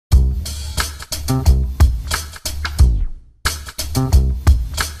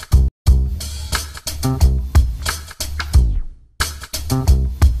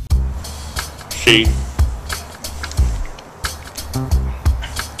See,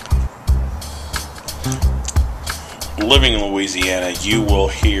 living in Louisiana, you will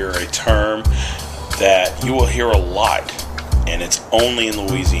hear a term that you will hear a lot, and it's only in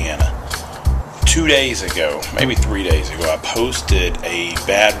Louisiana. 2 days ago, maybe 3 days ago, I posted a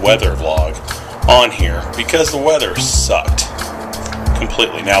bad weather vlog on here because the weather sucked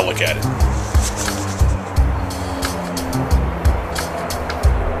completely. Now look at it.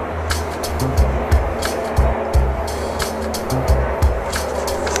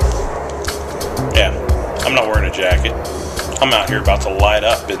 Yeah, I'm not wearing a jacket. I'm out here about to light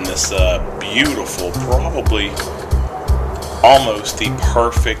up in this beautiful, probably almost the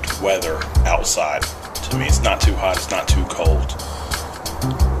perfect weather outside. To me, it's not too hot, it's not too cold.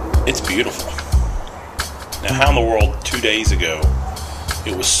 It's beautiful. Now, how in the world 2 days ago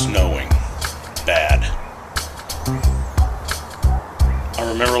it was snowing bad? I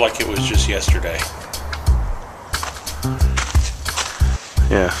remember like it was just yesterday.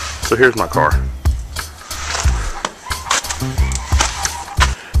 Yeah, so here's my car.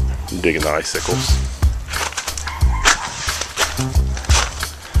 I'm digging the icicles.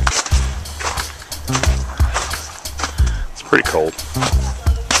 It's pretty cold.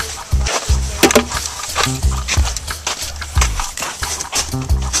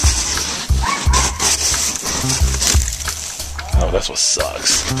 Oh, that's what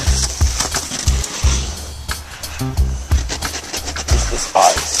sucks. This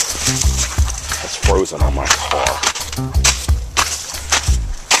ice that's frozen on my car.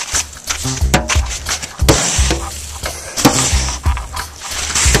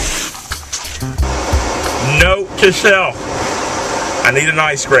 Note to self, I need an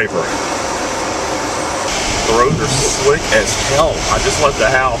ice scraper. The roads are slick as hell. I just left the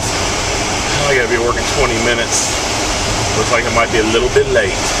house. I gotta be working 20 minutes. Looks like I might be a little bit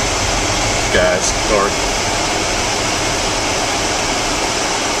late. Guys, sorry.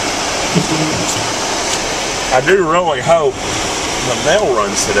 I do really hope the mail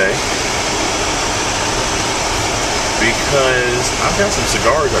runs today, because I've got some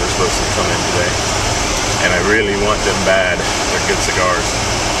cigars that are supposed to come in today, and I really want them bad. They're good cigars.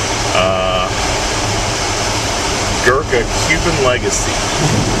 Gurkha Cuban Legacy.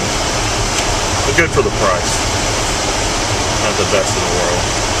 They're good for the price. Not the best in the world.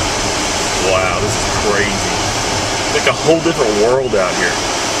 Wow, this is crazy. It's like a whole different world out here.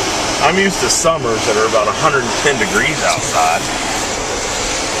 I'm used to summers that are about 110 degrees outside.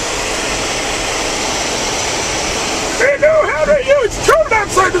 Hello, how are you? It's cold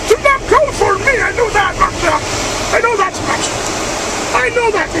outside. It's too damn cold for me. I know that myself. I know that much. I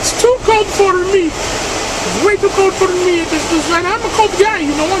know that. It's too cold for me. It's way too cold for me. And I'm a cold guy,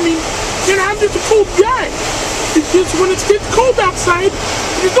 you know. I mean, I'm just a cold guy. It's just when it gets cold outside,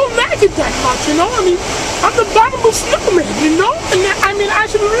 you don't like it that much, you know. I mean, I'm the abominable snowman, you know. And I mean,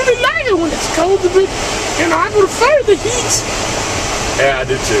 I should really like it when it's cold, but I prefer the heat. Yeah, I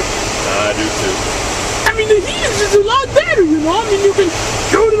do too. I do too. I mean, the heat is just a lot better, you know. I mean, you can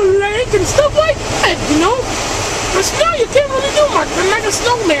go to the lake and stuff like that, you know. The snow, you can't really do much. I'm like a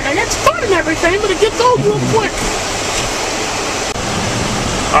snowman, and it's fun and everything, but it gets old real quick.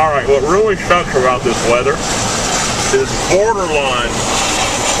 All right, what really sucks about this weather is borderline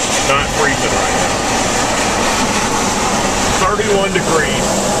not freezing right now. 31 degrees.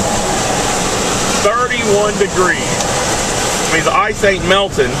 31 degrees. I mean, the ice ain't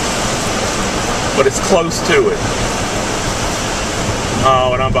melting, but it's close to it.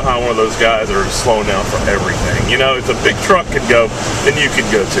 Oh, and I'm behind one of those guys that are just slowing down for everything. You know, if a big truck could go, then you could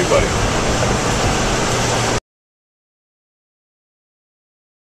go too, buddy.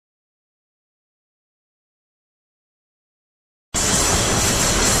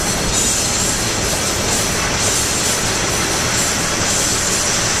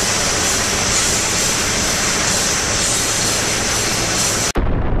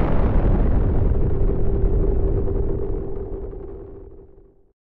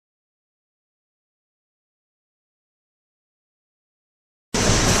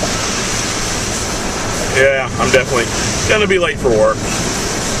 Yeah, I'm definitely gonna be late for work.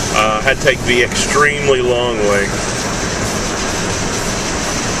 Had to take the extremely long way.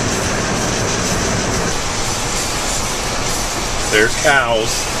 There's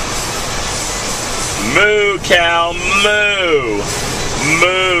cows. Moo, cow, moo.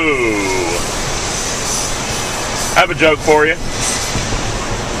 Moo. I have a joke for you.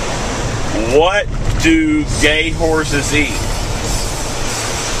 What do gay horses eat?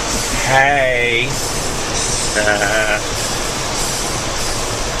 Hey.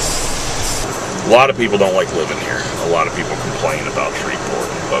 A lot of people don't like living here. A lot of people complain about Shreveport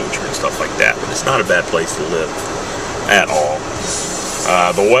and Bossier and stuff like that, but it's not a bad place to live at all.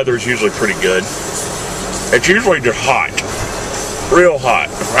 The weather's usually pretty good. It's usually just hot. Real hot.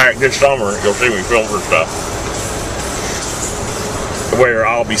 In fact, this summer, you'll see me film for stuff where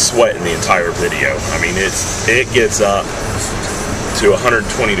I'll be sweating the entire video. I mean, it gets up to 120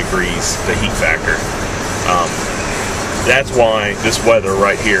 degrees, the heat factor. That's why this weather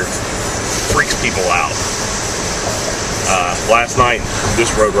right here freaks people out. Last night,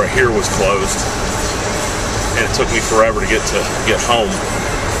 this road right here was closed, and it took me forever to get home.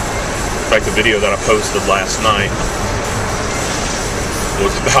 In fact, the video that I posted last night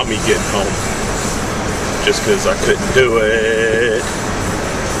was about me getting home, just because I couldn't do it.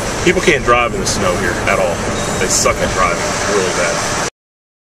 People can't drive in the snow here at all. They suck at driving really bad.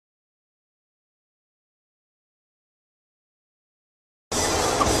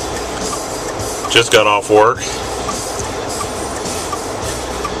 Just got off work.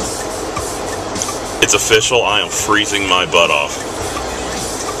 It's official, I am freezing my butt off.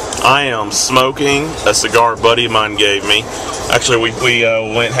 I am smoking a cigar a buddy of mine gave me. Actually, we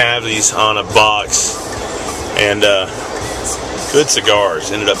went and had these on a box, and good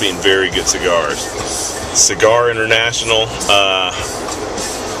cigars. Ended up being very good cigars. Cigar International,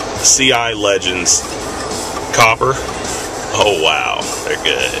 CI Legends, Copper. Oh wow, they're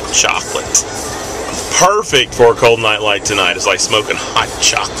good. Chocolate. Perfect for a cold night like tonight. It's like smoking hot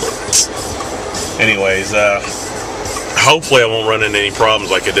chocolate. Anyways, hopefully I won't run into any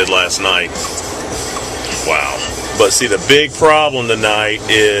problems like I did last night. Wow. But see, the big problem tonight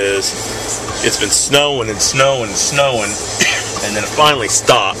is it's been snowing and snowing and snowing, and then it finally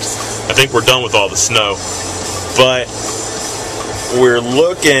stopped. I think we're done with all the snow. But we're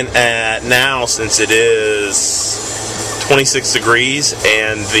looking at now, since it is 26 degrees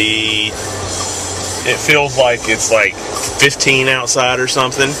and it feels like it's like 15 outside or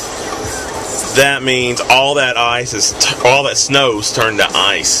something. That means all that snow's turned to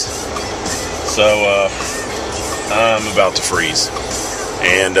ice. So I'm about to freeze,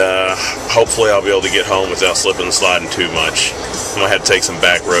 and hopefully I'll be able to get home without slipping and sliding too much. I'm gonna have to take some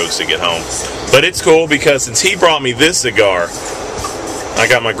back roads to get home, but it's cool because since he brought me this cigar, I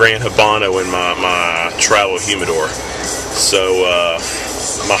got my Grand Habano in my travel humidor. So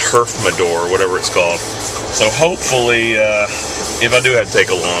my Herfmador, whatever it's called. So hopefully, if I do have to take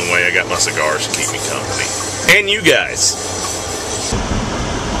a long way, I got my cigars to keep me company. And you guys.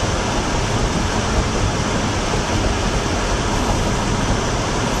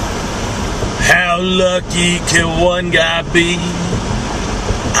 How lucky can one guy be?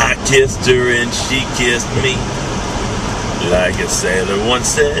 I kissed her and she kissed me. Like a sailor once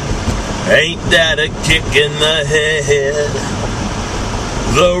said, ain't that a kick in the head?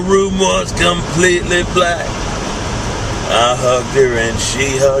 The room was completely black. I hugged her and she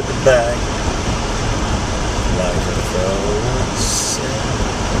hugged back. Like a fellow once said.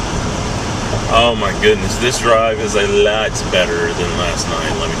 Oh my goodness, this drive is a lot better than last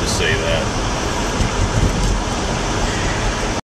night, let me just say that.